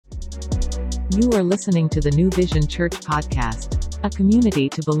You are listening to the New Vision Church podcast, a community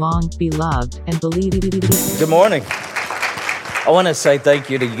to belong, be loved, and believe. Good morning. I want to say thank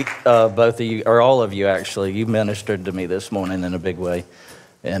you to both of you, or all of you actually. You ministered to me this morning in a big way.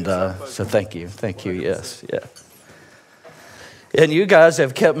 And so thank you. Thank you, yes, yeah. And you guys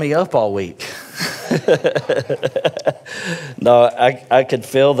have kept me up all week. No, I could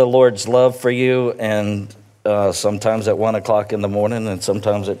feel the Lord's love for you, and sometimes at 1 o'clock in the morning and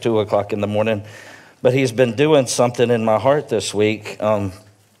sometimes at 2 o'clock in the morning. But he's been doing something in my heart this week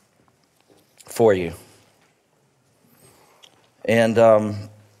for you. And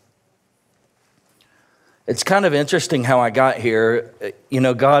it's kind of interesting how I got here. You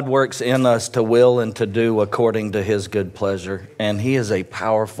know, God works in us to will and to do according to his good pleasure. And he is a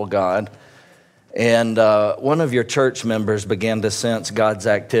powerful God. And one of your church members began to sense God's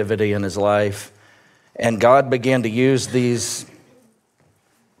activity in his life. And God began to use these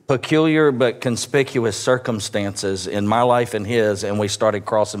peculiar but conspicuous circumstances in my life and his, and we started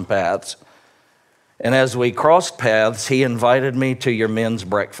crossing paths. And as we crossed paths, he invited me to your men's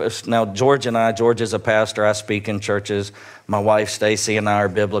breakfast. Now, George is a pastor. I speak in churches. My wife, Stacy, and I are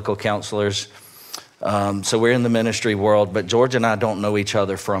biblical counselors. So we're in the ministry world, but George and I don't know each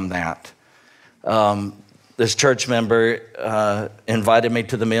other from that. This church member invited me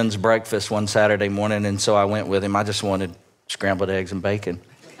to the men's breakfast one Saturday morning, and so I went with him. I just wanted scrambled eggs and bacon.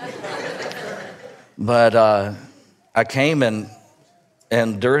 But I came,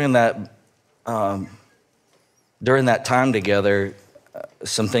 and during that time together,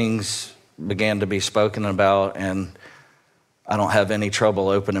 some things began to be spoken about, and I don't have any trouble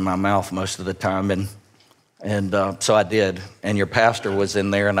opening my mouth most of the time, and so I did. And your pastor was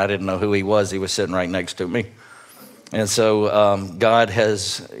in there, and I didn't know who he was. He was sitting right next to me. And so God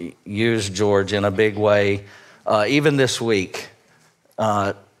has used George in a big way, even this week,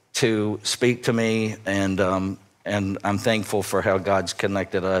 to speak to me, and I'm thankful for how God's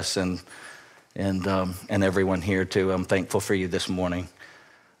connected us and everyone here too. I'm thankful for you this morning.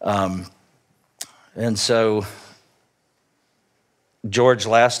 And so George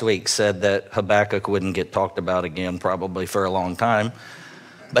last week said that Habakkuk wouldn't get talked about again probably for a long time.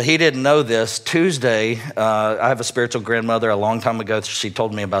 But he didn't know this. Tuesday, I have a spiritual grandmother. A long time ago, she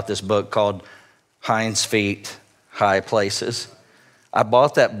told me about this book called Hinds Feet, High Places. I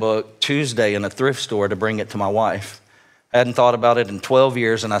bought that book Tuesday in a thrift store to bring it to my wife. I hadn't thought about it in 12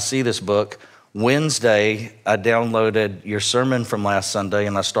 years, and I see this book. Wednesday, I downloaded your sermon from last Sunday,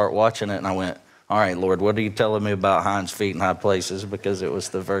 and I start watching it, and I went, all right, Lord, what are you telling me about Hinds Feet and High Places? Because it was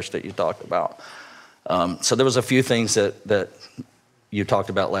the verse that you talked about. So there was a few things that you talked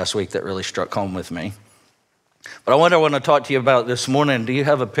about last week that really struck home with me. But I want to talk to you about this morning. Do you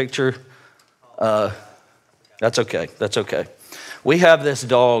have a picture? That's okay. That's okay. We have this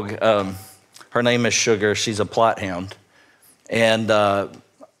dog. Her name is Sugar. She's a Plott hound. And her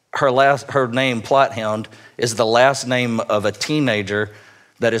name, Plott hound, is the last name of a teenager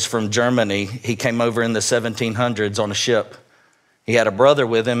that is from Germany. He came over in the 1700s on a ship. He had a brother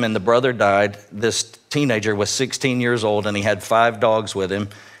with him, and the brother died. This teenager was 16 years old, and he had 5 dogs with him.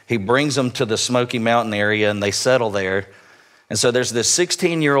 He brings them to the Smoky Mountain area, and they settle there. And so there's this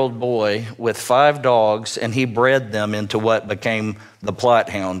 16-year-old boy with 5 dogs, and he bred them into what became the Plott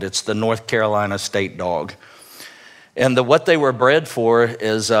hound. It's the North Carolina state dog. And what they were bred for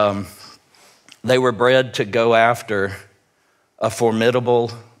is they were bred to go after a formidable,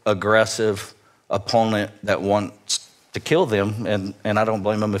 aggressive opponent that wants to kill them. And I don't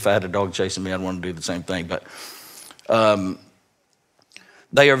blame them. If I had a dog chasing me, I'd want to do the same thing. But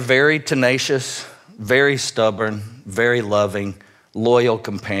they are very tenacious, very stubborn, very loving, loyal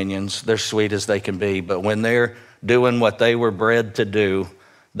companions. They're sweet as they can be. But when they're doing what they were bred to do,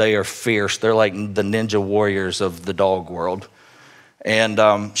 they are fierce. They're like the ninja warriors of the dog world. And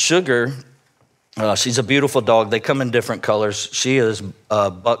Sugar, she's a beautiful dog. They come in different colors. She is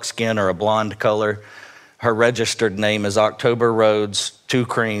buckskin or a blonde color. Her registered name is October Rhodes, 2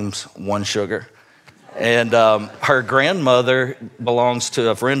 creams, 1 sugar. And her grandmother belongs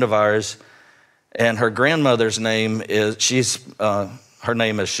to a friend of ours, and her grandmother's name is, her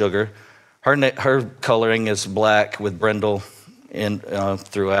name is Sugar. Her coloring is black with brindle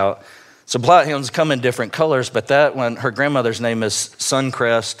throughout. So Plott hounds come in different colors, but that one, her grandmother's name is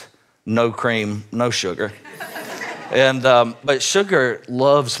Suncrest, no cream, no sugar. And but Sugar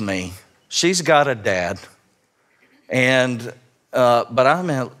loves me. She's got a dad, and but I'm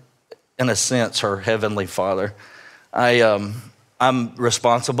in a sense her heavenly father. I'm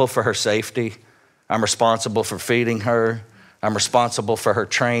responsible for her safety. I'm responsible for feeding her. I'm responsible for her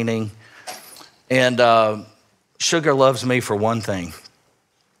training. And Sugar loves me for one thing,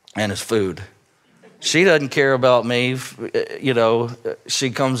 and it's food. She doesn't care about me. You know,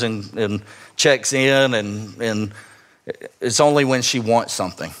 she comes and checks in, and it's only when she wants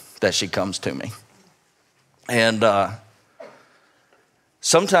something that she comes to me. And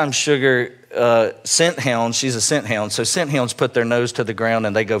sometimes Sugar, scent hounds, she's a scent hound, so scent hounds put their nose to the ground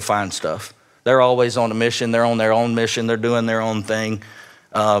and they go find stuff. They're always on a mission. They're on their own mission. They're doing their own thing.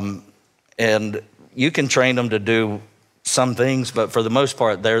 And you can train them to do some things, but for the most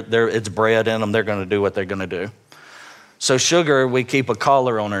part, it's bred in them. They're going to do what they're going to do. So Sugar, we keep a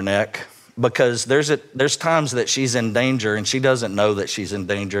collar on her neck because there's times that she's in danger and she doesn't know that she's in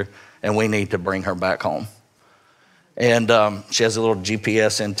danger, and we need to bring her back home. And she has a little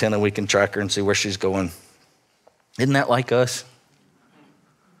GPS antenna. We can track her and see where she's going. Isn't that like us?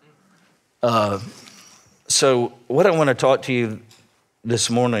 So what I want to talk to you this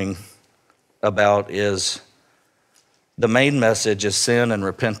morning about is the main message is sin and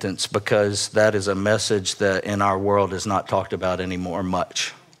repentance, because that is a message that in our world is not talked about anymore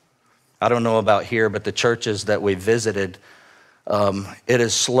much. I don't know about here, but the churches that we visited, repentance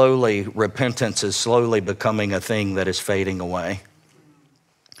is slowly becoming a thing that is fading away.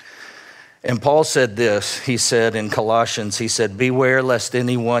 And Paul said this, he said in Colossians, he said, beware lest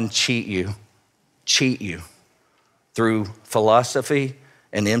anyone cheat you through philosophy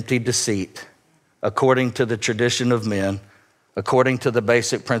and empty deceit, according to the tradition of men, according to the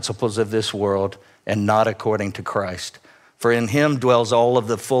basic principles of this world, and not according to Christ. For in him dwells all of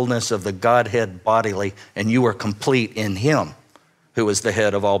the fullness of the Godhead bodily, and you are complete in him, who is the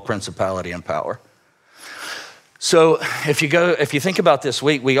head of all principality and power. So if you think about this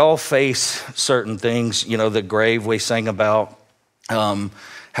week, we all face certain things. You know, the grave we sang about,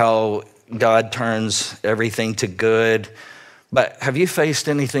 how God turns everything to good. But have you faced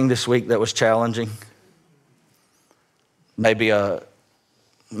anything this week that was challenging? Maybe a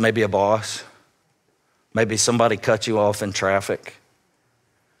boss. Maybe somebody cut you off in traffic.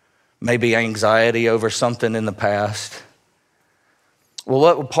 Maybe anxiety over something in the past. Well,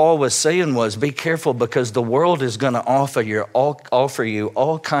 what Paul was saying was, be careful, because the world is going to offer you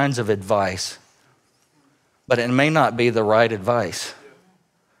all kinds of advice, but it may not be the right advice.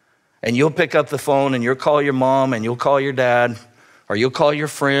 And you'll pick up the phone and you'll call your mom and you'll call your dad, or you'll call your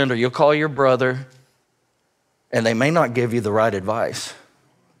friend, or you'll call your brother, and they may not give you the right advice.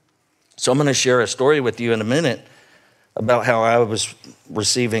 So I'm going to share a story with you in a minute about how I was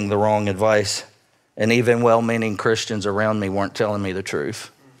receiving the wrong advice, and even well-meaning Christians around me weren't telling me the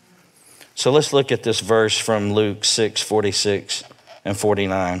truth. So let's look at this verse from Luke 6:46 and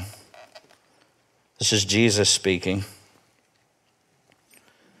 49. This is Jesus speaking.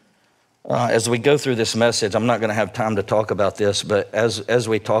 As we go through this message, I'm not going to have time to talk about this, but as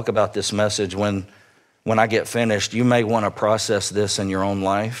we talk about this message, when I get finished, you may want to process this in your own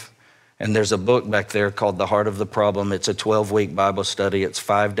life. And there's a book back there called The Heart of the Problem. It's a 12-week Bible study. It's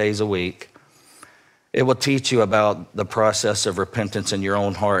 5 days a week. It will teach you about the process of repentance in your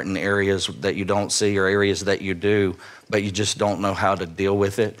own heart in areas that you don't see or areas that you do, but you just don't know how to deal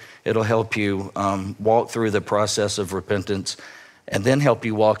with it. It'll help you walk through the process of repentance, and then help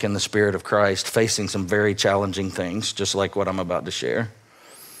you walk in the Spirit of Christ, facing some very challenging things, just like what I'm about to share.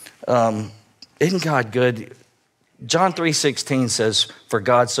 Isn't God good? John 3:16 says, for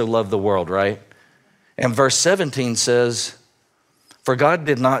God so loved the world, right? And verse 17 says, for God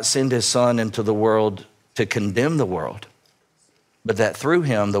did not send his Son into the world to condemn the world, but that through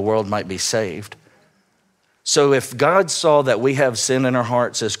him the world might be saved. So if God saw that we have sin in our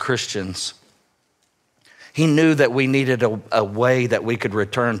hearts as Christians, he knew that we needed a way that we could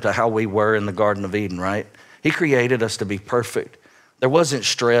return to how we were in the Garden of Eden, right? He created us to be perfect. There wasn't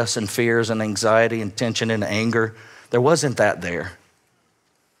stress and fears and anxiety and tension and anger. There wasn't that there.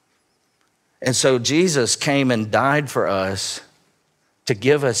 And so Jesus came and died for us to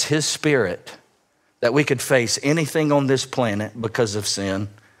give us his Spirit, that we could face anything on this planet because of sin,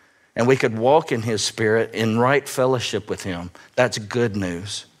 and we could walk in his Spirit in right fellowship with him. That's good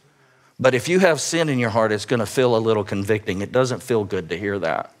news. But if you have sin in your heart, it's going to feel a little convicting. It doesn't feel good to hear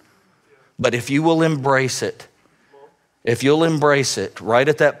that. But if you will embrace it, if you'll embrace it right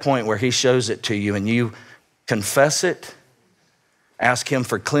at that point where he shows it to you, and you confess it, ask him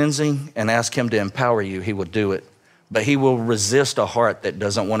for cleansing, and ask him to empower you, he will do it. But he will resist a heart that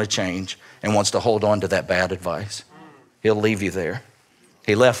doesn't want to change and wants to hold on to that bad advice. He'll leave you there.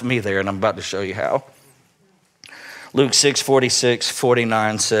 He left me there, and I'm about to show you how. Luke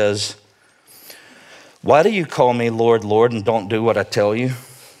 6:46-49 says, why do you call me Lord, Lord, and don't do what I tell you?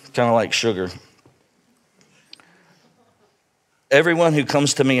 Kind of like Sugar. Everyone who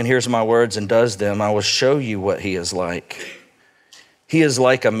comes to me and hears my words and does them, I will show you what he is like. He is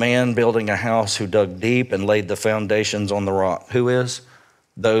like a man building a house who dug deep and laid the foundations on the rock. Who is?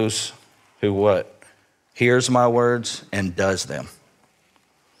 Those who what? Hears my words and does them.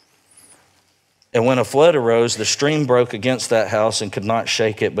 And when a flood arose, the stream broke against that house and could not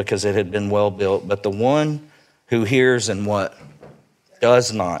shake it because it had been well built. But the one who hears and what?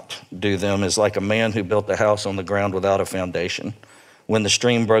 Does not do them is like a man who built a house on the ground without a foundation. When the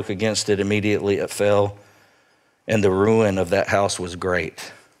stream broke against it, immediately it fell, and the ruin of that house was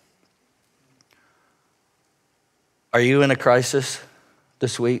great. Are you in a crisis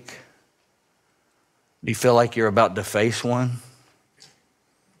this week? Do you feel like you're about to face one?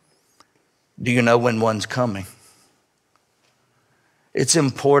 Do you know when one's coming? It's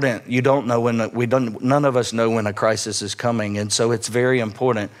important. You don't know none of us know when a crisis is coming. And so it's very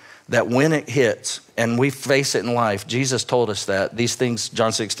important that when it hits, and we face it in life, Jesus told us that. These things,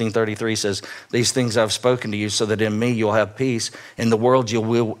 John 16:33 says, these things I've spoken to you so that in me you'll have peace. In the world you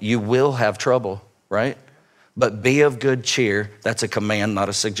will have trouble, right? But be of good cheer. That's a command, not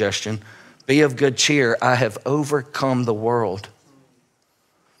a suggestion. Be of good cheer. I have overcome the world.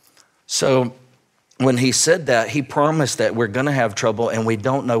 So when he said that, he promised that we're going to have trouble and we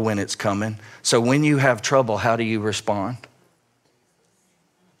don't know when it's coming. So when you have trouble, how do you respond?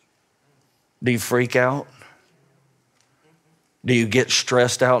 Do you freak out? Do you get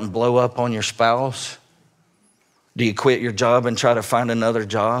stressed out and blow up on your spouse? Do you quit your job and try to find another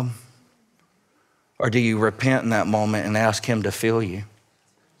job? Or do you repent in that moment and ask him to fill you?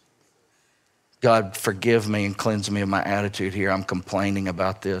 God, forgive me and cleanse me of my attitude here. I'm complaining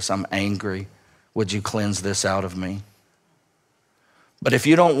about this. I'm angry. Would you cleanse this out of me? But if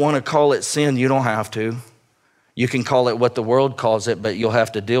you don't want to call it sin, you don't have to. You can call it what the world calls it, but you'll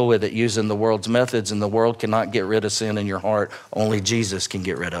have to deal with it using the world's methods, and the world cannot get rid of sin in your heart. Only Jesus can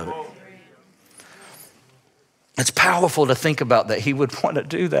get rid of it. It's powerful to think about that he would want to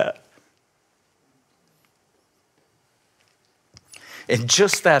do that. And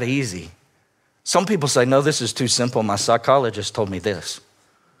just that easy. Some people say, no, this is too simple. My psychologist told me this.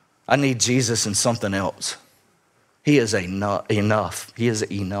 I need Jesus and something else. He is enough. He is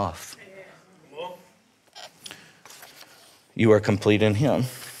enough. You are complete in him.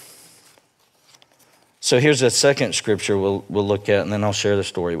 So here's a second scripture we'll look at, and then I'll share the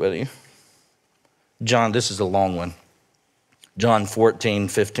story with you. John, this is a long one. John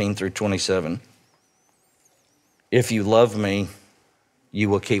 14:15 through 27. If you love me, you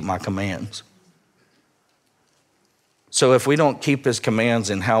will keep my commands. So if we don't keep his commands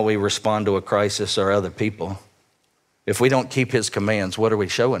in how we respond to a crisis or other people, if we don't keep his commands, what are we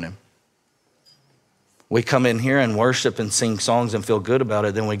showing him? We come in here and worship and sing songs and feel good about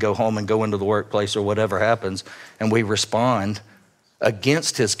it. Then we go home and go into the workplace or whatever happens, and we respond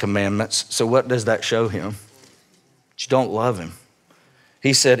against his commandments. So what does that show him? You don't love him.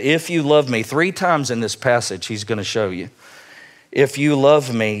 He said, if you love me, 3 times in this passage, he's going to show you. If you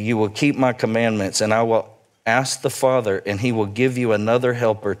love me, you will keep my commandments, and I will ask the Father, and he will give you another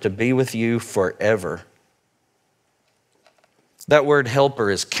helper to be with you forever. That word helper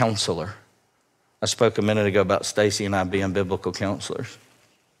is counselor. I spoke a minute ago about Stacy and I being biblical counselors.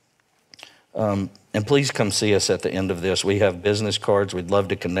 And please come see us at the end of this. We have business cards. We'd love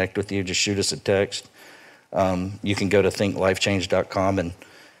to connect with you. Just shoot us a text. You can go to thinklifechange.com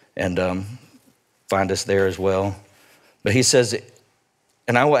and find us there as well. But he says,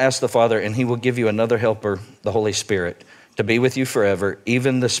 and I will ask the Father, and he will give you another helper, the Holy Spirit, to be with you forever,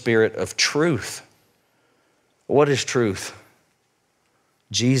 even the Spirit of truth. What is truth?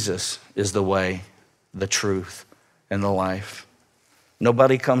 Jesus is the way, the truth, and the life.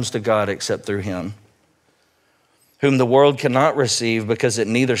 Nobody comes to God except through him, whom the world cannot receive because it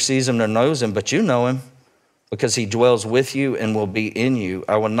neither sees him nor knows him, but you know him because he dwells with you and will be in you.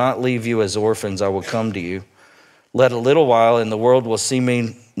 I will not leave you as orphans. I will come to you. Let a little while, and the world will see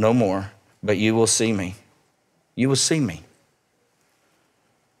me no more, but you will see me. You will see me.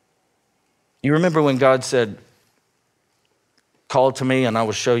 You remember when God said, call to me and I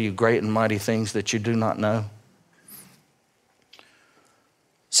will show you great and mighty things that you do not know? It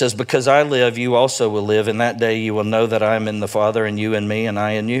says, because I live, you also will live. In that day you will know that I am in the Father, and you in me, and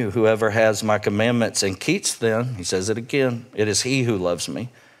I in you. Whoever has my commandments and keeps them, he says it again, it is he who loves me.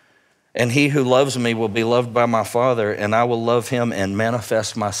 And he who loves me will be loved by my Father, and I will love him and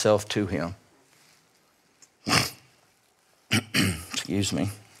manifest myself to him. Excuse me.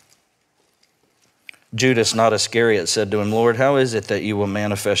 Judas, not Iscariot, said to him, Lord, how is it that you will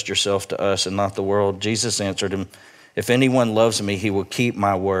manifest yourself to us and not the world? Jesus answered him, if anyone loves me, he will keep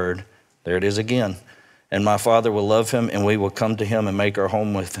my word. There it is again. And my Father will love him, and we will come to him and make our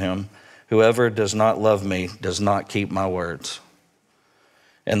home with him. Whoever does not love me does not keep my words.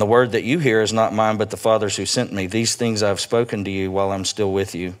 And the word that you hear is not mine, but the Father's who sent me. These things I've spoken to you while I'm still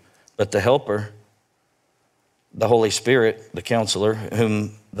with you. But the Helper, the Holy Spirit, the Counselor,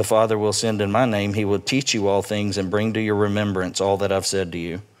 whom the Father will send in my name, he will teach you all things and bring to your remembrance all that I've said to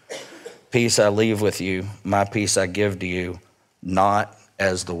you. Peace I leave with you, my peace I give to you, not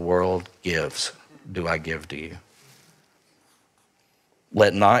as the world gives do I give to you.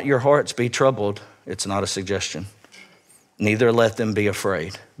 Let not your hearts be troubled. It's not a suggestion. Neither let them be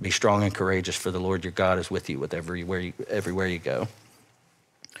afraid. Be strong and courageous, for the Lord your God is with you everywhere you go.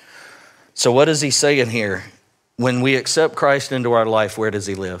 So what is he saying here? When we accept Christ into our life, where does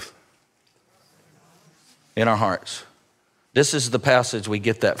he live? In our hearts. This is the passage we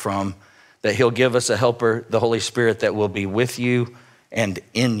get that from, that he'll give us a helper, the Holy Spirit, that will be with you and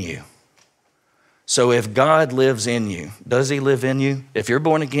in you. So if God lives in you, does he live in you? If you're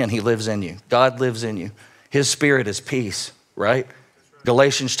born again, he lives in you. God lives in you. His Spirit is peace, right?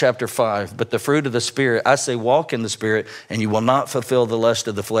 Galatians chapter 5, but the fruit of the Spirit, I say walk in the Spirit, and you will not fulfill the lust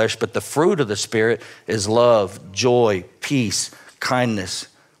of the flesh, but the fruit of the Spirit is love, joy, peace, kindness,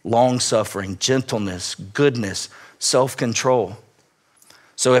 long-suffering, gentleness, goodness, self-control.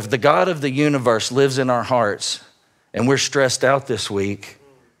 So if the God of the universe lives in our hearts, and we're stressed out this week,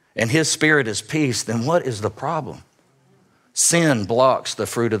 and his Spirit is peace, then what is the problem? Sin blocks the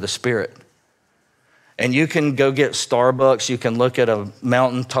fruit of the Spirit. And you can go get Starbucks, you can look at a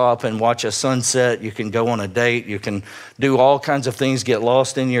mountaintop and watch a sunset, you can go on a date, you can do all kinds of things, get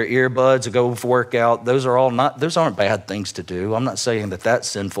lost in your earbuds, go work out. Those aren't bad things to do. I'm not saying that that's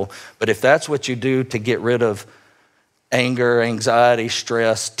sinful, but if that's what you do to get rid of anger, anxiety,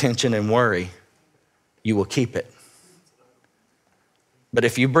 stress, tension, and worry, you will keep it. But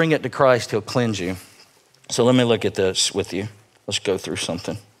if you bring it to Christ, he'll cleanse you. So let me look at this with you. Let's go through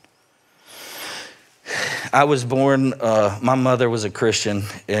something. I was born, my mother was a Christian,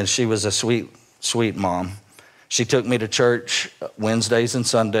 and she was a sweet, sweet mom. She took me to church Wednesdays and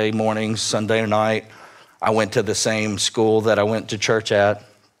Sunday mornings, Sunday night. I went to the same school that I went to church at,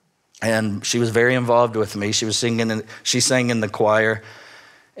 and she was very involved with me. She sang in the choir,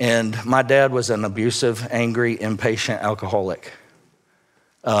 and my dad was an abusive, angry, impatient alcoholic.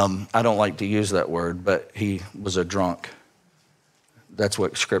 I don't like to use that word, but he was a drunk. That's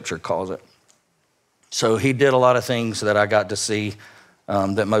what Scripture calls it. So he did a lot of things that I got to see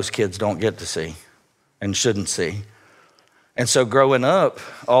that most kids don't get to see and shouldn't see. And so growing up,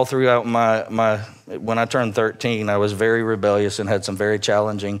 all throughout when I turned 13, I was very rebellious and had some very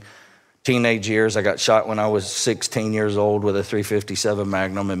challenging teenage years. I got shot when I was 16 years old with a .357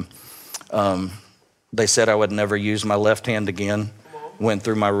 Magnum, and they said I would never use my left hand again. Went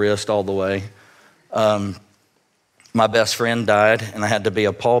through my wrist all the way. My best friend died, and I had to be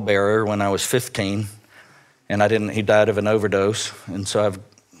a pallbearer when I was 15, and he died of an overdose, and so I've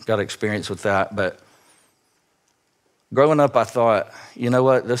got experience with that. But growing up, I thought, you know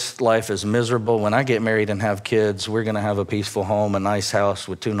what, this life is miserable. When I get married and have kids, we're gonna have a peaceful home, a nice house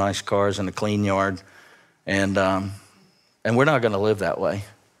with 2 nice cars and a clean yard, and we're not gonna live that way.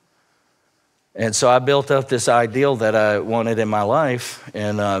 And so I built up this ideal that I wanted in my life,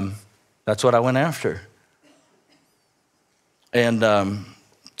 and that's what I went after. And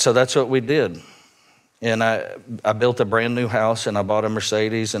so that's what we did. And I built a brand new house, and I bought a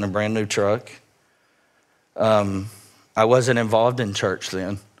Mercedes and a brand new truck. I wasn't involved in church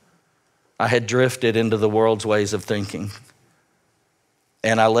then. I had drifted into the world's ways of thinking.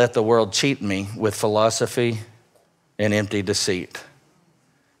 And I let the world cheat me with philosophy and empty deceit.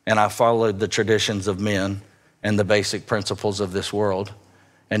 And I followed the traditions of men and the basic principles of this world.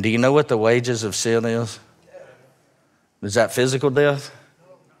 And do you know what the wages of sin is? Is that physical death?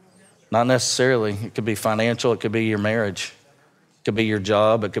 Not necessarily. It could be financial. It could be your marriage. It could be your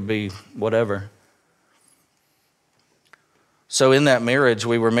job. It could be whatever. So in that marriage,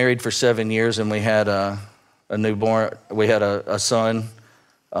 we were married for 7 years, and we had a newborn. We had a son.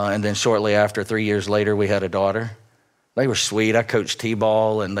 And then shortly after, 3 years later, we had a daughter. They were sweet. I coached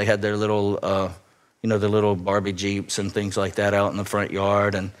T-ball, and they had their little, their little Barbie Jeeps and things like that out in the front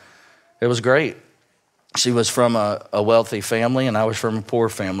yard, and it was great. She was from a wealthy family, and I was from a poor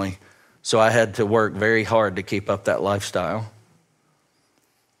family, so I had to work very hard to keep up that lifestyle.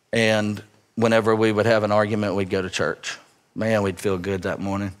 And whenever we would have an argument, we'd go to church. Man, we'd feel good that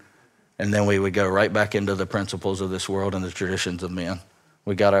morning, and then we would go right back into the principles of this world and the traditions of men.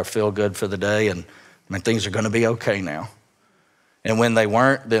 We got our feel good for the day, and things are going to be okay now. And when they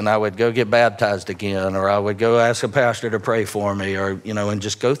weren't, then I would go get baptized again, or I would go ask a pastor to pray for me, or, and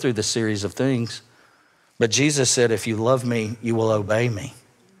just go through the series of things. But Jesus said, if you love me, you will obey me.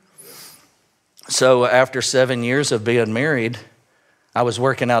 So after 7 years of being married, I was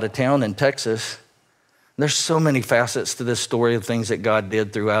working out of town in Texas. There's so many facets to this story of things that God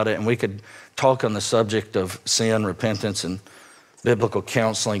did throughout it, and we could talk on the subject of sin, repentance, and biblical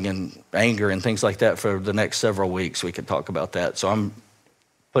counseling and anger and things like that for the next several weeks. We could talk about that. So I'm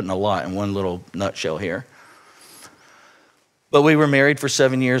putting a lot in one little nutshell here. But we were married for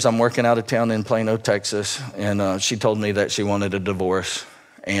 7 years. I'm working out of town in Plano, Texas, and she told me that she wanted a divorce,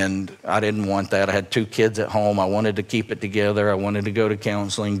 and I didn't want that. I had 2 kids at home. I wanted to keep it together. I wanted to go to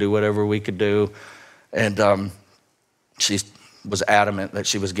counseling, do whatever we could do, and she was adamant that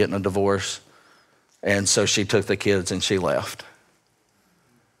she was getting a divorce, and so she took the kids and she left.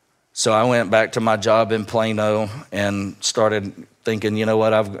 So I went back to my job in Plano and started thinking, you know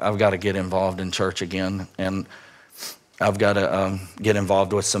what, I've got to get involved in church again, and I've got to get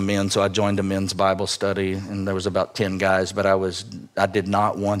involved with some men. So I joined a men's Bible study, and there was about 10 guys, but I did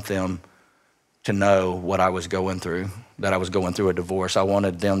not want them to know what I was going through, that I was going through a divorce. I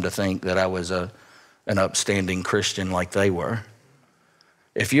wanted them to think that I was an upstanding Christian like they were.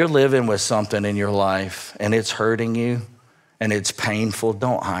 If you're living with something in your life and it's hurting you and it's painful,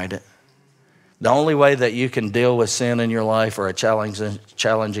 don't hide it. The only way that you can deal with sin in your life or a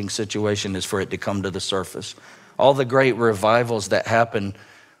challenging situation is for it to come to the surface. All the great revivals that happen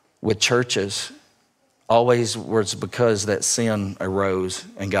with churches always was because that sin arose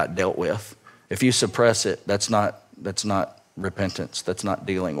and got dealt with. If you suppress it, that's not repentance. That's not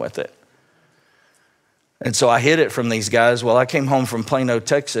dealing with it. And so I hid it from these guys. Well, I came home from Plano,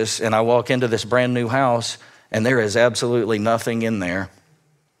 Texas, and I walk into this brand new house, and there is absolutely nothing in there.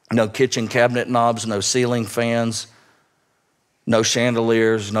 No kitchen cabinet knobs, no ceiling fans, no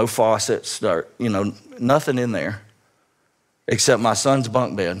chandeliers, no faucets, nothing in there except my son's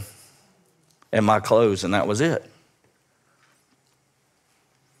bunk bed and my clothes, and that was it.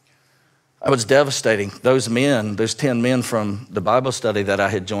 It was devastating. Those 10 men from the Bible study that I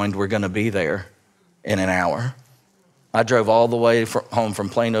had joined were going to be there in an hour. I drove all the way home from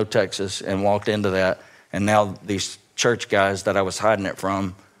Plano, Texas, and walked into that, and now these church guys that I was hiding it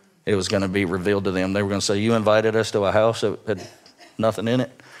from, it was going to be revealed to them. They were going to say, you invited us to a house that had nothing in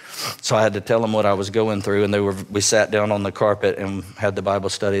it? So I had to tell them what I was going through, and we sat down on the carpet and had the Bible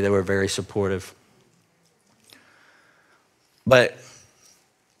study. They were very supportive. But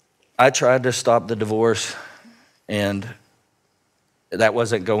I tried to stop the divorce, and that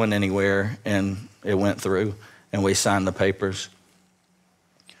wasn't going anywhere, and it went through, and we signed the papers.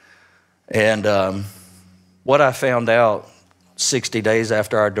 And what I found out 60 days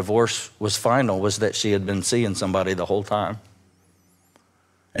after our divorce was final was that she had been seeing somebody the whole time.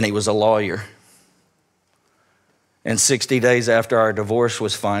 And he was a lawyer. And 60 days after our divorce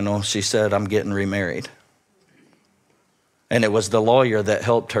was final, she said, I'm getting remarried. And it was the lawyer that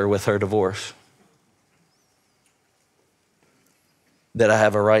helped her with her divorce. Did I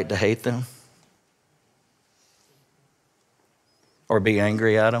have a right to hate them? Or be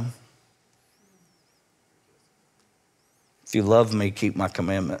angry at them? If you love me, keep my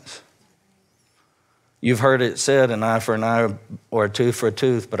commandments. You've heard it said, an eye for an eye or a tooth for a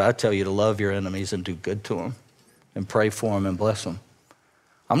tooth, but I tell you to love your enemies and do good to them and pray for them and bless them.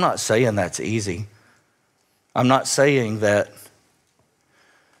 I'm not saying that's easy. I'm not saying that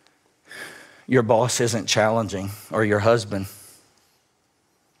your boss isn't challenging or your husband.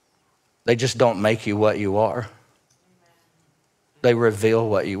 They just don't make you what you are. They reveal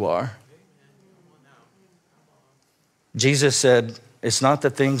what you are. Jesus said, it's not the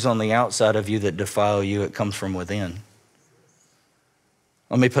things on the outside of you that defile you, it comes from within.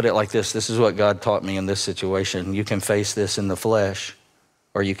 Let me put it like this. This is what God taught me in this situation. You can face this in the flesh,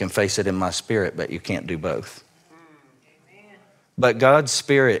 or you can face it in my spirit, but you can't do both. Amen. But God's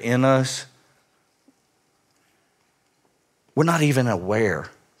spirit in us, we're not even aware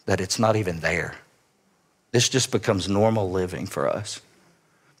that it's not even there. This just becomes normal living for us.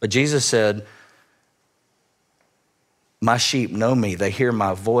 But Jesus said, my sheep know me, they hear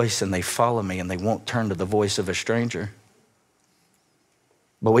my voice, and they follow me, and they won't turn to the voice of a stranger.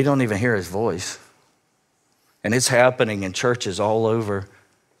 But we don't even hear his voice. And it's happening in churches all over.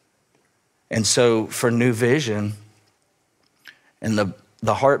 And so for New Vision, and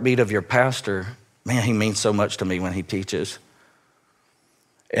the heartbeat of your pastor, man, he means so much to me when he teaches.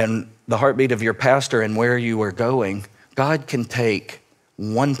 And the heartbeat of your pastor and where you are going, God can take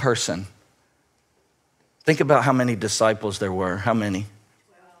one person. Think about how many disciples there were. How many?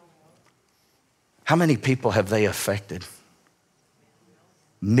 How many people have they affected?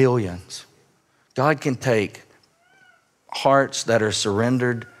 Millions. God can take hearts that are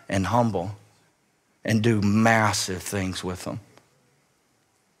surrendered and humble and do massive things with them.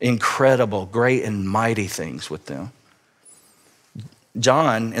 Incredible, great and mighty things with them.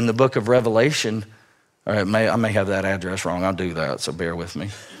 John in the book of Revelation, I may have that address wrong. I'll do that, so bear with me.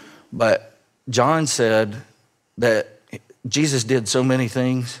 But John said that Jesus did so many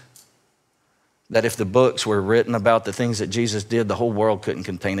things that if the books were written about the things that Jesus did, the whole world couldn't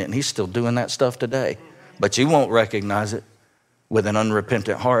contain it. And he's still doing that stuff today. But you won't recognize it with an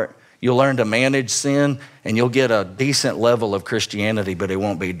unrepentant heart. You'll learn to manage sin, and you'll get a decent level of Christianity, but it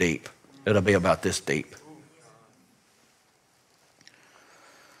won't be deep. It'll be about this deep.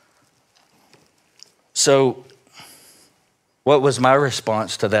 So what was my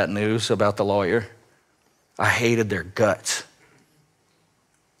response to that news about the lawyer? I hated their guts.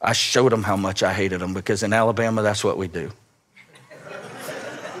 I showed them how much I hated them, because in Alabama, that's what we do.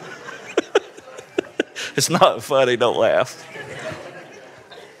 It's not funny, don't laugh.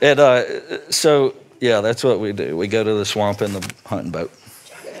 And that's what we do. We go to the swamp in the hunting boat.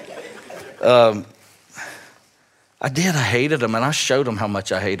 I hated them, and I showed them how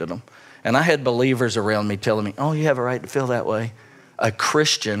much I hated them. And I had believers around me telling me, oh, you have a right to feel that way. A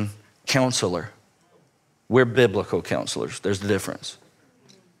Christian counselor. We're biblical counselors. There's a difference.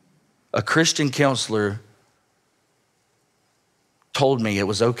 A Christian counselor told me it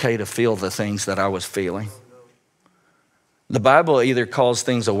was okay to feel the things that I was feeling. The Bible either calls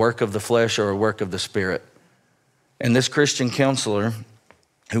things a work of the flesh or a work of the Spirit. And this Christian counselor,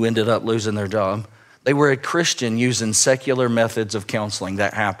 who ended up losing their job, they were a Christian using secular methods of counseling.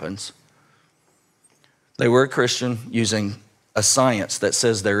 That happens. They were a Christian using a science that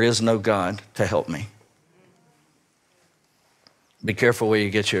says there is no God to help me. Be careful where you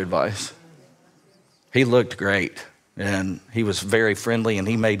get your advice. He looked great, and he was very friendly, and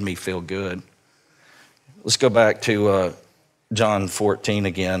he made me feel good. Let's go back to John 14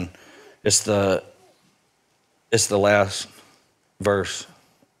 again. It's the last verse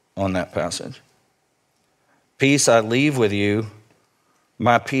on that passage. Peace I leave with you,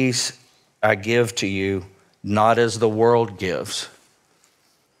 my peace I give to you, not as the world gives.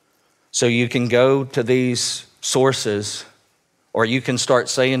 So you can go to these sources, or you can start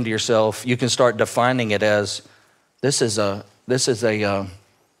saying to yourself, you can start defining it as, this is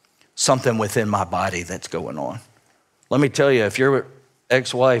something within my body that's going on. Let me tell you, if your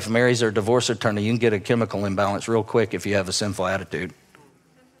ex-wife marries her divorce attorney, you can get a chemical imbalance real quick if you have a sinful attitude.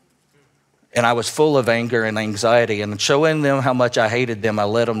 And I was full of anger and anxiety, and showing them how much I hated them, I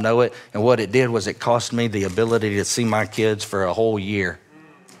let them know it. And what it did was it cost me the ability to see my kids for a whole year.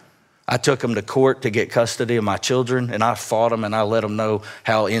 I took them to court to get custody of my children, and I fought them, and I let them know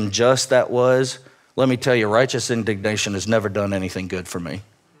how unjust that was. Let me tell you, righteous indignation has never done anything good for me.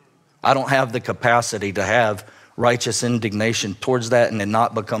 I don't have the capacity to have righteous indignation towards that and it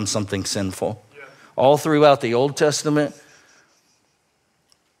not become something sinful. Yeah. All throughout the Old Testament,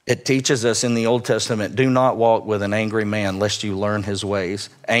 it teaches us in the Old Testament, do not walk with an angry man lest you learn his ways.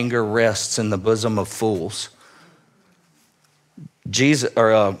 Anger rests in the bosom of fools.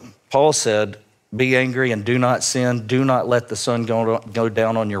 Paul said, be angry and do not sin. Do not let the sun go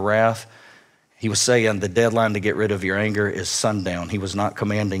down on your wrath. He was saying the deadline to get rid of your anger is sundown. He was not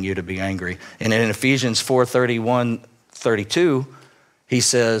commanding you to be angry. And in Ephesians 4:31-32, he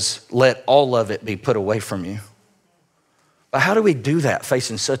says, let all of it be put away from you. But how do we do that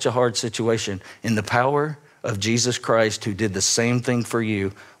facing such a hard situation? In the power of Jesus Christ, who did the same thing for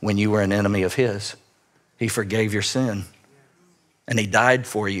you when you were an enemy of his. He forgave your sin. And he died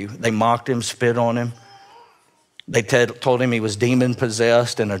for you. They mocked him, spit on him. They told him he was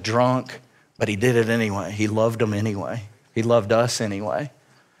demon-possessed and a drunk, but he did it anyway. He loved them anyway. He loved us anyway.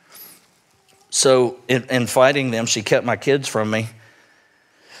 So in fighting them, she kept my kids from me.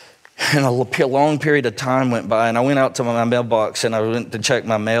 And a long period of time went by, and I went out to my mailbox, and I went to check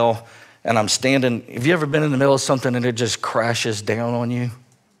my mail, and I'm standing. Have you ever been in the middle of something and it just crashes down on you?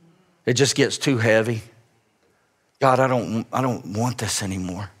 It just gets too heavy. God, I don't want this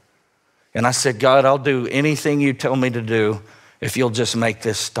anymore. And I said, God, I'll do anything you tell me to do if you'll just make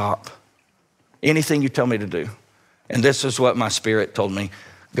this stop. Anything you tell me to do. And this is what my spirit told me.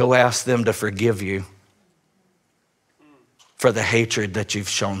 Go ask them to forgive you for the hatred that you've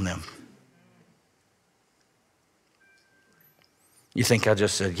shown them. You think I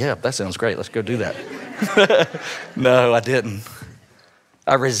just said, yeah, that sounds great. Let's go do that. No, I didn't.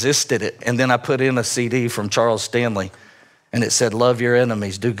 I resisted it. And then I put in a CD from Charles Stanley, and it said, love your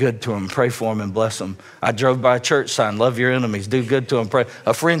enemies, do good to them, pray for them, and bless them. I drove by a church sign, love your enemies, do good to them, pray.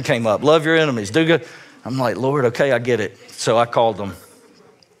 A friend came up, love your enemies, do good. I'm like, Lord, okay, I get it. So I called them.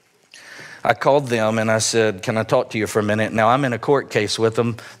 I called them and I said, can I talk to you for a minute? Now I'm in a court case with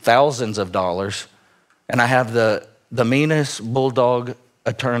them, thousands of dollars. And I have the meanest bulldog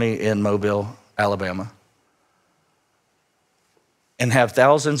attorney in Mobile, Alabama. and have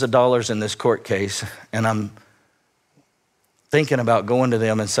thousands of dollars in this court case, and I'm thinking about going to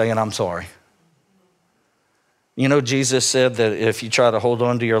them and saying, I'm sorry. You know, Jesus said that if you try to hold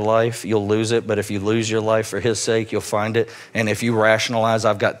on to your life, you'll lose it. But if you lose your life for his sake, you'll find it. And if you rationalize,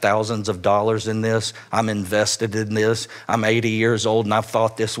 I've got thousands of dollars in this, I'm invested in this, I'm 80 years old and I've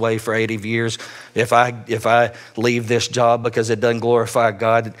thought this way for 80 years. If I leave this job because it doesn't glorify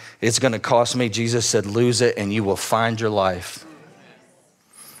God, it's going to cost me. Jesus said, lose it and you will find your life.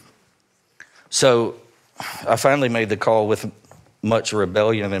 So I finally made the call with much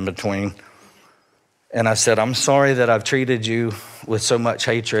rebellion in between. And I said, I'm sorry that I've treated you with so much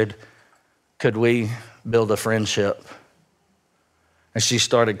hatred. Could we build a friendship? And she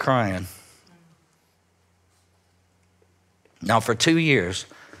started crying. Now, for 2 years,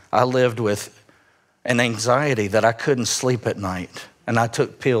 I lived with an anxiety that I couldn't sleep at night. And I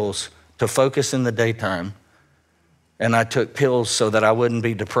took pills to focus in the daytime. And I took pills so that I wouldn't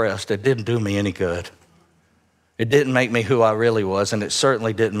be depressed. It didn't do me any good. It didn't make me who I really was, and it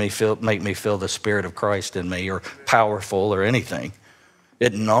certainly didn't make me feel the Spirit of Christ in me or powerful or anything.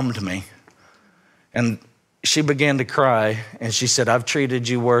 It numbed me. And she began to cry, and she said, I've treated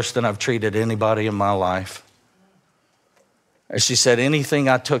you worse than I've treated anybody in my life. And she said, anything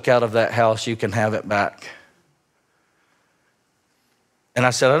I took out of that house, you can have it back. And I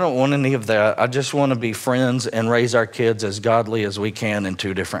said, I don't want any of that. I just want to be friends and raise our kids as godly as we can in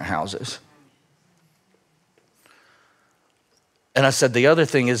 2 different houses. And I said, the other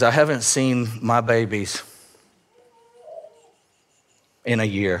thing is I haven't seen my babies in a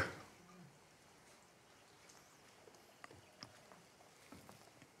year.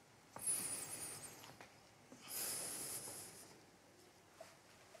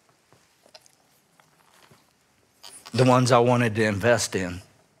 The ones I wanted to invest in.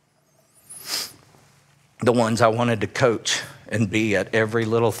 The ones I wanted to coach and be at every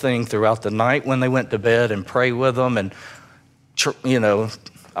little thing throughout the night when they went to bed and pray with them. And, you know,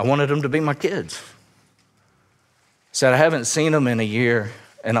 I wanted them to be my kids. Said, I haven't seen them in a year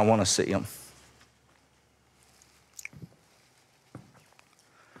and I want to see them.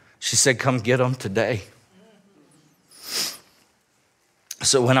 She said, come get them today.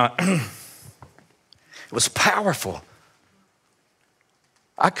 So when it was powerful.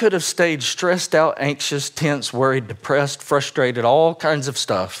 I could have stayed stressed out, anxious, tense, worried, depressed, frustrated, all kinds of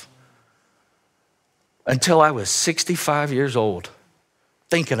stuff until I was 65 years old,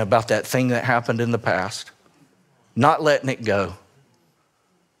 thinking about that thing that happened in the past, not letting it go.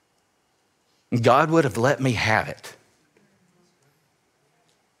 God would have let me have it.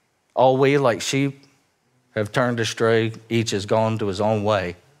 All we, like sheep, have turned astray. Each has gone to his own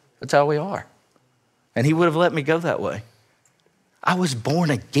way. That's how we are. And he would have let me go that way. I was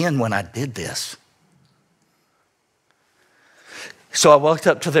born again when I did this. So I walked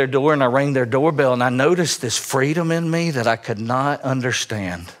up to their door and I rang their doorbell and I noticed this freedom in me that I could not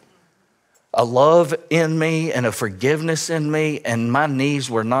understand. A love in me and a forgiveness in me, and my knees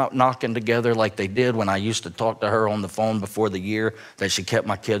were not knocking together like they did when I used to talk to her on the phone before the year that she kept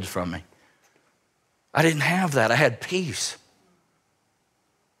my kids from me. I didn't have that. I had peace.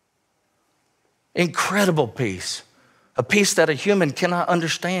 Incredible peace. A peace that a human cannot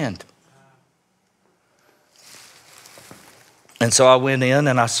understand. And so I went in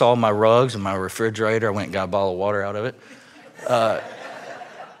and I saw my rugs and my refrigerator. I went and got a bottle of water out of it.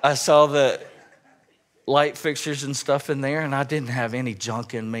 I saw the light fixtures and stuff in there, and I didn't have any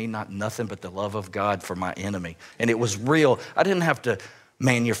junk in me, not nothing but the love of God for my enemy. And it was real. I didn't have to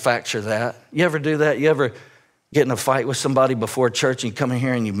manufacture that. You ever do that? You ever get in a fight with somebody before church and you come in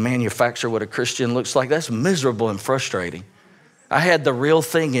here and you manufacture what a Christian looks like? That's miserable and frustrating. I had the real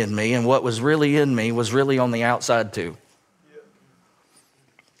thing in me, and what was really in me was really on the outside too.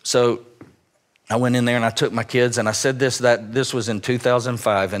 So I went in there and I took my kids, and I said this was in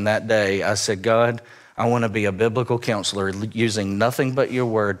 2005, and that day I said, God, I want to be a biblical counselor using nothing but your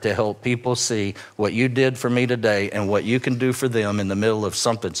word to help people see what you did for me today and what you can do for them in the middle of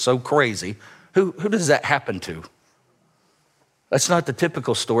something so crazy. Who does that happen to? That's not the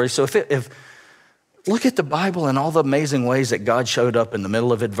typical story. So if look at the Bible and all the amazing ways that God showed up in the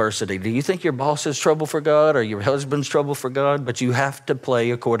middle of adversity. Do you think your boss is trouble for God or your husband's trouble for God? But you have to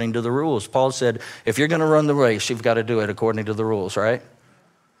play according to the rules. Paul said, if you're going to run the race, you've got to do it according to the rules, right?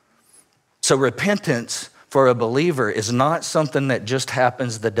 So repentance for a believer is not something that just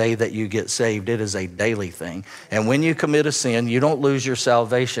happens the day that you get saved. It is a daily thing. And when you commit a sin, you don't lose your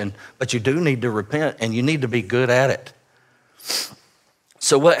salvation, but you do need to repent, and you need to be good at it.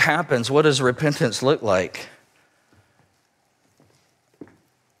 So what happens? What does repentance look like?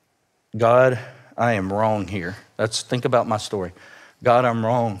 God, I am wrong here. Think about my story. God, I'm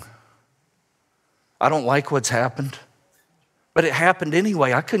wrong. I don't like what's happened. But it happened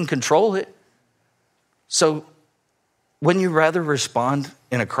anyway. I couldn't control it. So wouldn't you rather respond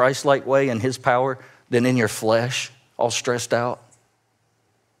in a Christ-like way in his power than in your flesh, all stressed out?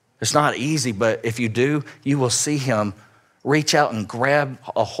 It's not easy, but if you do, you will see him reach out and grab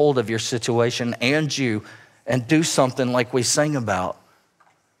a hold of your situation and you and do something like we sang about,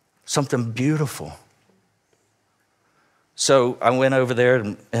 something beautiful. So I went over there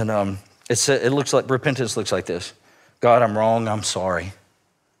and it looks like, repentance looks like this. God, I'm wrong, I'm sorry.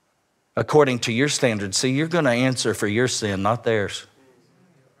 According to your standards. See, you're going to answer for your sin, not theirs.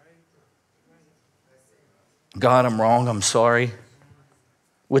 God, I'm wrong, I'm sorry.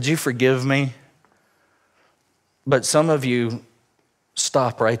 Would you forgive me? But some of you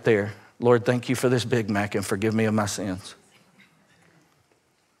stop right there. Lord, thank you for this Big Mac and forgive me of my sins.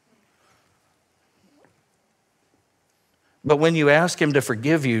 But when you ask him to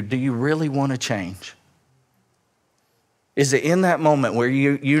forgive you, do you really want to change? Is it in that moment where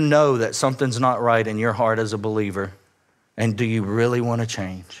you know that something's not right in your heart as a believer? And do you really want to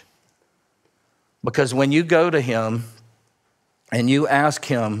change? Because when you go to him and you ask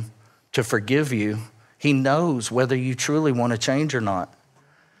him to forgive you, he knows whether you truly want to change or not.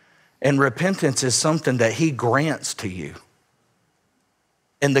 And repentance is something that he grants to you.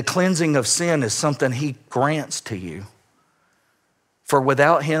 And the cleansing of sin is something he grants to you. For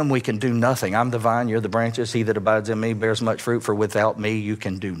without him, we can do nothing. I'm the vine, you're the branches. He that abides in me bears much fruit, for without me, you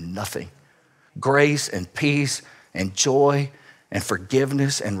can do nothing. Grace and peace and joy and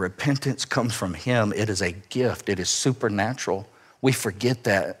forgiveness and repentance comes from him. It is a gift. It is supernatural. We forget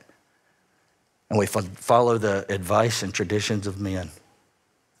that. And we follow the advice and traditions of men.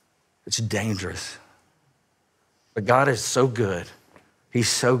 It's dangerous. But God is so good. He's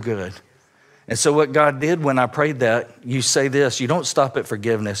so good. And so what God did when I prayed that, you say this, you don't stop at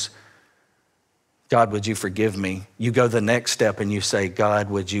forgiveness. God, would you forgive me? You go the next step and you say, God,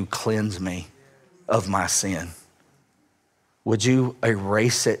 would you cleanse me of my sin? Would you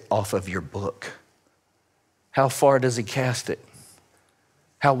erase it off of your book? How far does he cast it?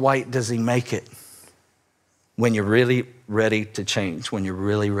 How white does he make it? When you're really ready to change, when you're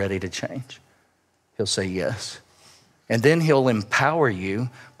really ready to change, he'll say yes. And then he'll empower you.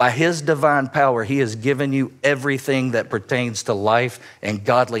 By his divine power, he has given you everything that pertains to life and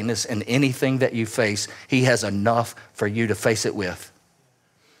godliness, and anything that you face, he has enough for you to face it with.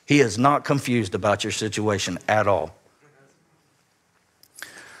 He is not confused about your situation at all.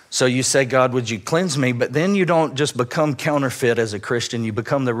 So you say, God, would you cleanse me? But then you don't just become counterfeit as a Christian. You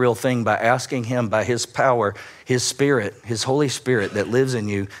become the real thing by asking him, by his power, his spirit, his Holy Spirit that lives in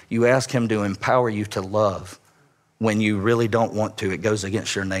you. You ask him to empower you to love when you really don't want to. It goes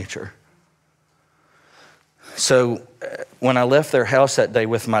against your nature. So when I left their house that day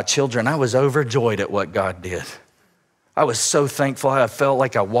with my children, I was overjoyed at what God did. I was so thankful. I felt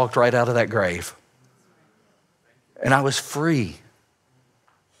like I walked right out of that grave. And I was free.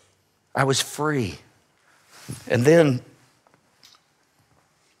 I was free. And then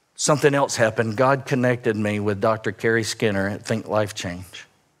something else happened. God connected me with Dr. Kerry Skinner at Think Life Change.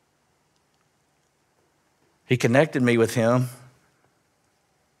 He connected me with him.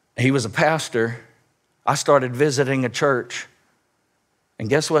 He was a pastor. I started visiting a church. And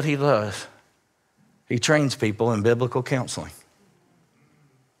guess what he does? He trains people in biblical counseling.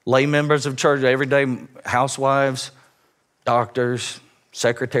 Lay members of church, everyday housewives, doctors,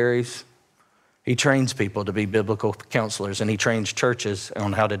 secretaries. He trains people to be biblical counselors, and he trains churches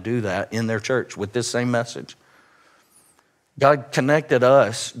on how to do that in their church with this same message. God connected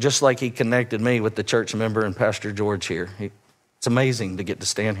us just like he connected me with the church member and Pastor George here. It's amazing to get to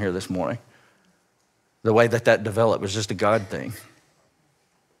stand here this morning. The way that developed was just a God thing.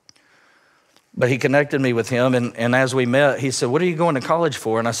 But he connected me with him, and as we met, he said, what are you going to college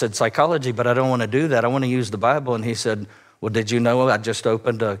for? And I said, psychology, but I don't want to do that. I want to use the Bible. And he said, well, did you know I just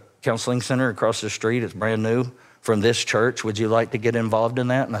opened a counseling center across the street? It's brand new from this church. Would you like to get involved in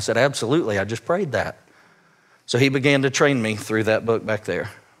that? And I said, absolutely. I just prayed that. So he began to train me through that book back there,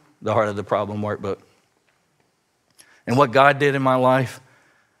 The Heart of the Problem workbook. And what God did in my life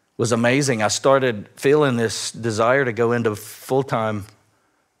was amazing. I started feeling this desire to go into full-time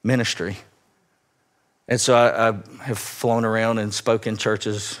ministry. And so I have flown around and spoken in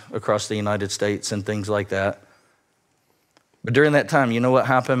churches across the United States and things like that. But during that time, you know what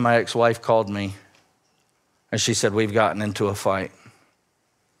happened? My ex-wife called me and she said, we've gotten into a fight.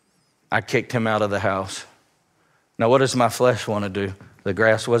 I kicked him out of the house. Now, what does my flesh want to do? The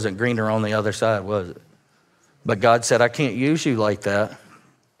grass wasn't greener on the other side, was it? But God said, I can't use you like that.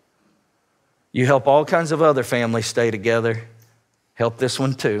 You help all kinds of other families stay together. help this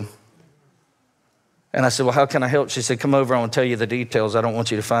one too. And I said, well, how can I help? She said, come over, I want to tell you the details. I don't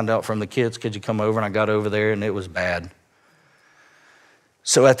want you to find out from the kids. Could you come over? And I got over there and it was bad.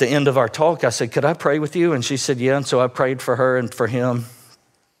 So at the end of our talk, I said, could I pray with you? And she said, yeah. And so I prayed for her and for him.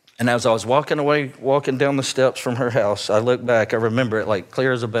 And as I was walking down the steps from her house, I looked back. I remember it like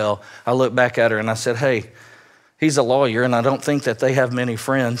clear as a bell. I looked back at her and I said, hey, he's a lawyer and I don't think that they have many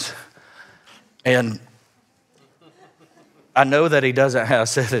friends. And I know that he doesn't have, I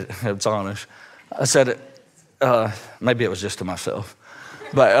said it, it's honest. I said it, maybe it was just to myself.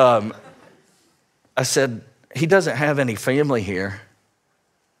 But I said, he doesn't have any family here.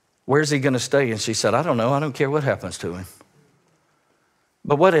 Where's he going to stay? And she said, I don't know. I don't care what happens to him.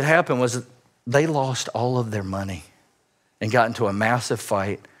 But what had happened was they lost all of their money and got into a massive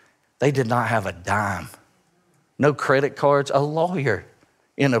fight. They did not have a dime. No credit cards. A lawyer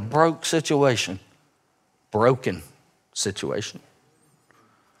in a broken situation.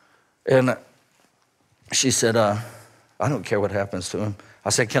 And she said, I don't care what happens to him. I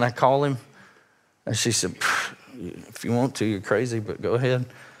said, can I call him? And she said, if you want to, you're crazy, but go ahead.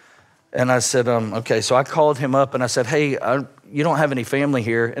 And I said, okay. So I called him up and I said, hey, you don't have any family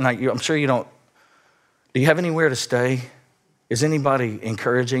here. And I'm sure you don't. Do you have anywhere to stay? Is anybody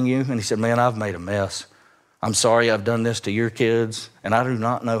encouraging you? And he said, man, I've made a mess. I'm sorry I've done this to your kids, and I do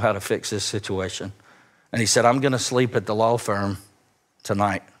not know how to fix this situation. And he said, I'm going to sleep at the law firm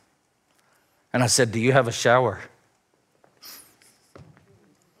tonight. And I said, do you have a shower?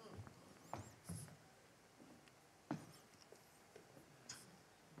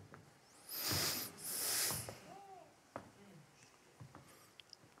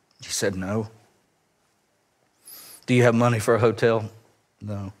 He said, no. Do you have money for a hotel?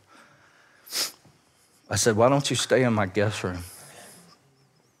 No. I said, why don't you stay in my guest room?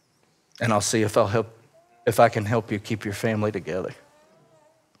 And I'll see if I can help you keep your family together.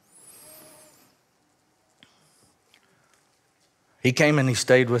 He came and he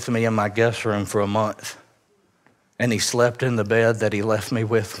stayed with me in my guest room for a month. And he slept in the bed that he left me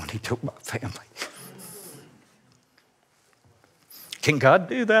with when he took my family. Can God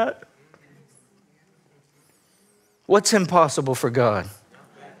do that? What's impossible for God?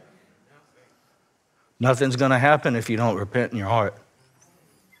 Nothing's going to happen if you don't repent in your heart.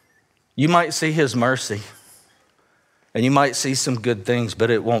 You might see his mercy, and you might see some good things,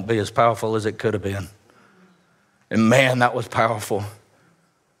 but it won't be as powerful as it could have been. And man, that was powerful.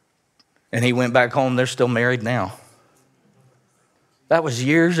 And he went back home. They're still married now. That was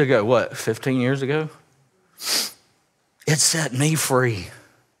years ago. What, 15 years ago? It set me free.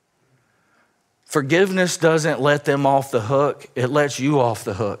 Forgiveness doesn't let them off the hook. It lets you off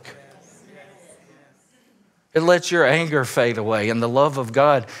the hook. It lets your anger fade away and the love of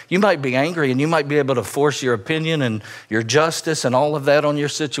God. You might be angry and you might be able to force your opinion and your justice and all of that on your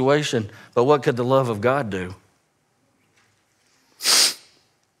situation. But what could the love of God do?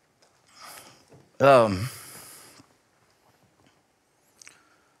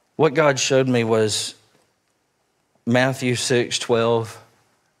 What God showed me was Matthew 6:12,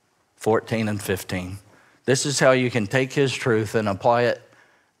 14, and 15. This is how you can take his truth and apply it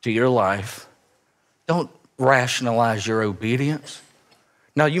to your life. Don't rationalize your obedience.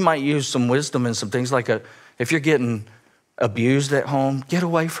 Now, you might use some wisdom and some things like if you're getting abused at home, get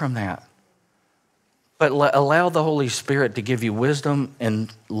away from that. But allow the Holy Spirit to give you wisdom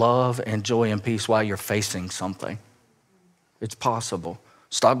and love and joy and peace while you're facing something. It's possible.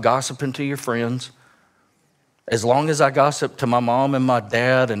 Stop gossiping to your friends. As long as I gossiped to my mom and my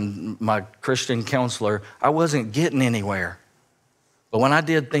dad and my Christian counselor, I wasn't getting anywhere. But when I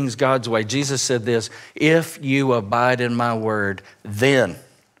did things God's way, Jesus said this, if you abide in my word, then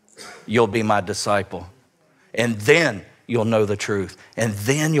you'll be my disciple. And then you'll know the truth. And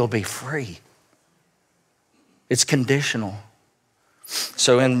then you'll be free. It's conditional.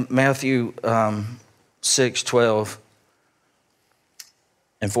 So in Matthew 6:12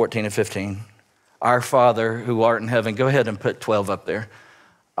 and 14 and 15, our Father who art in heaven, go ahead and put 12 up there.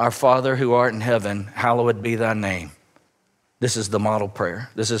 Our Father who art in heaven, hallowed be thy name. This is the model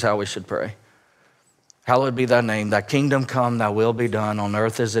prayer. This is how we should pray. Hallowed be thy name. Thy kingdom come, thy will be done on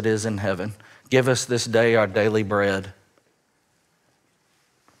earth as it is in heaven. Give us this day our daily bread.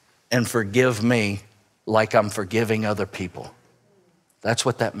 And forgive me like I'm forgiving other people. That's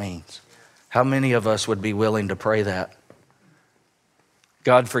what that means. How many of us would be willing to pray that?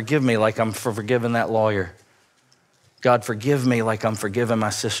 God, forgive me like I'm forgiving that lawyer. God, forgive me like I'm forgiving my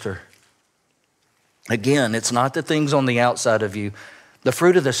sister. Again, it's not the things on the outside of you. The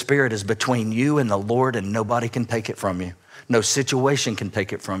fruit of the Spirit is between you and the Lord, and nobody can take it from you. No situation can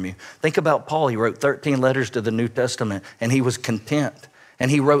take it from you. Think about Paul. He wrote 13 letters to the New Testament, and he was content. And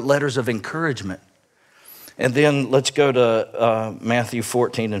he wrote letters of encouragement. And then let's go to Matthew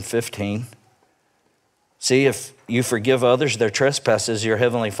 14 and 15. See, if you forgive others their trespasses, your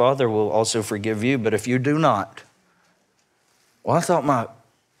heavenly Father will also forgive you. But if you do not, well, I thought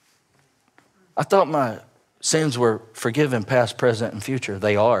my sins were forgiven past, present, and future.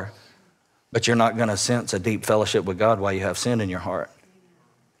 They are. But you're not going to sense a deep fellowship with God while you have sin in your heart.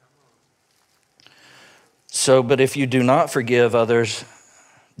 So, but if you do not forgive others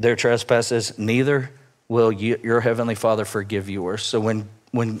their trespasses, neither will your heavenly Father forgive yours. So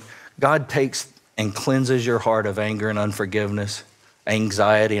when God takes and cleanses your heart of anger and unforgiveness,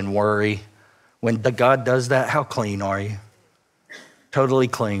 anxiety and worry, when God does that, how clean are you? Totally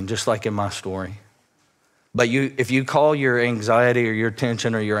clean, just like in my story. But if you call your anxiety or your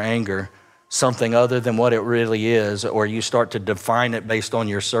tension or your anger something other than what it really is, or you start to define it based on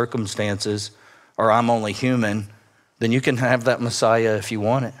your circumstances, or I'm only human, then you can have that Messiah if you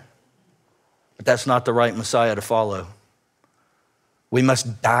want it. But that's not the right Messiah to follow. We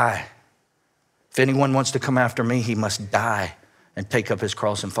must die. If anyone wants to come after me, he must die and take up his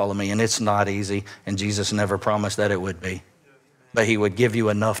cross and follow me. And it's not easy, and Jesus never promised that it would be. But he would give you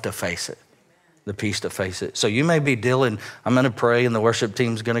enough to face it, the peace to face it. So you may be dealing, I'm going to pray and the worship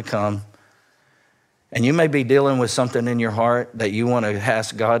team's going to come. And you may be dealing with something in your heart that you want to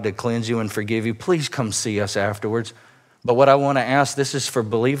ask God to cleanse you and forgive you. Please come see us afterwards. But what I want to ask, this is for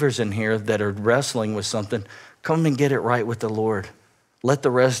believers in here that are wrestling with something. Come and get it right with the Lord. Let the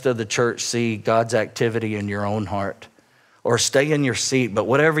rest of the church see God's activity in your own heart. Or stay in your seat. But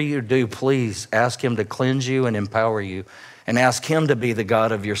whatever you do, please ask him to cleanse you and empower you. And ask him to be the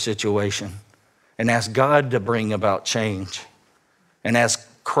God of your situation. And ask God to bring about change. And ask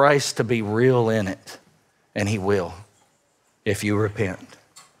Christ to be real in it. And he will, if you repent.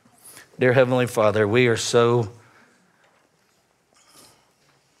 Dear Heavenly Father, we are so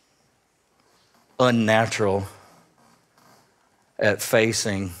unnatural at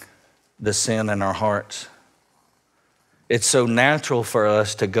facing the sin in our hearts. It's so natural for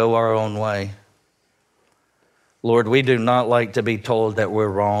us to go our own way. Lord, we do not like to be told that we're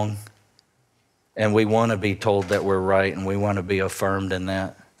wrong, and we want to be told that we're right, and we want to be affirmed in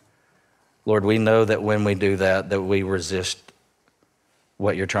that. Lord, we know that when we do that, that we resist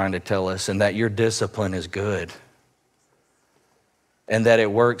what you're trying to tell us, and that your discipline is good, and that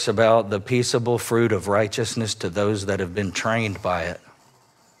it works about the peaceable fruit of righteousness to those that have been trained by it.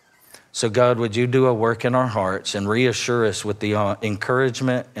 So God, would you do a work in our hearts and reassure us with the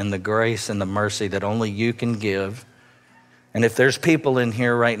encouragement and the grace and the mercy that only you can give. And if there's people in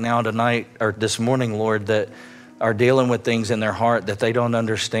here right now tonight or this morning, Lord, that are dealing with things in their heart that they don't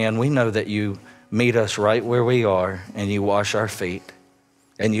understand, we know that you meet us right where we are and you wash our feet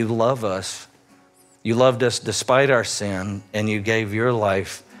and you love us. You loved us despite our sin, and you gave your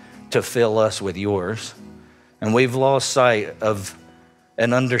life to fill us with yours. And we've lost sight of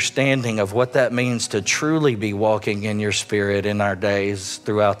an understanding of what that means to truly be walking in your spirit in our days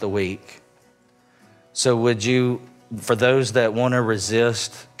throughout the week. So would you, for those that want to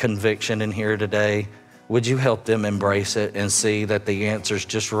resist conviction in here today, would you help them embrace it and see that the answer's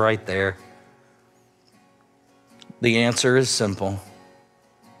just right there? The answer is simple.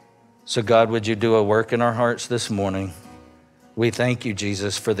 So God, would you do a work in our hearts this morning? We thank you,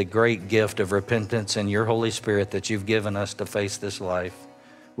 Jesus, for the great gift of repentance and your Holy Spirit that you've given us to face this life.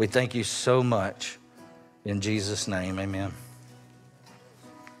 We thank you so much. In Jesus' name, amen.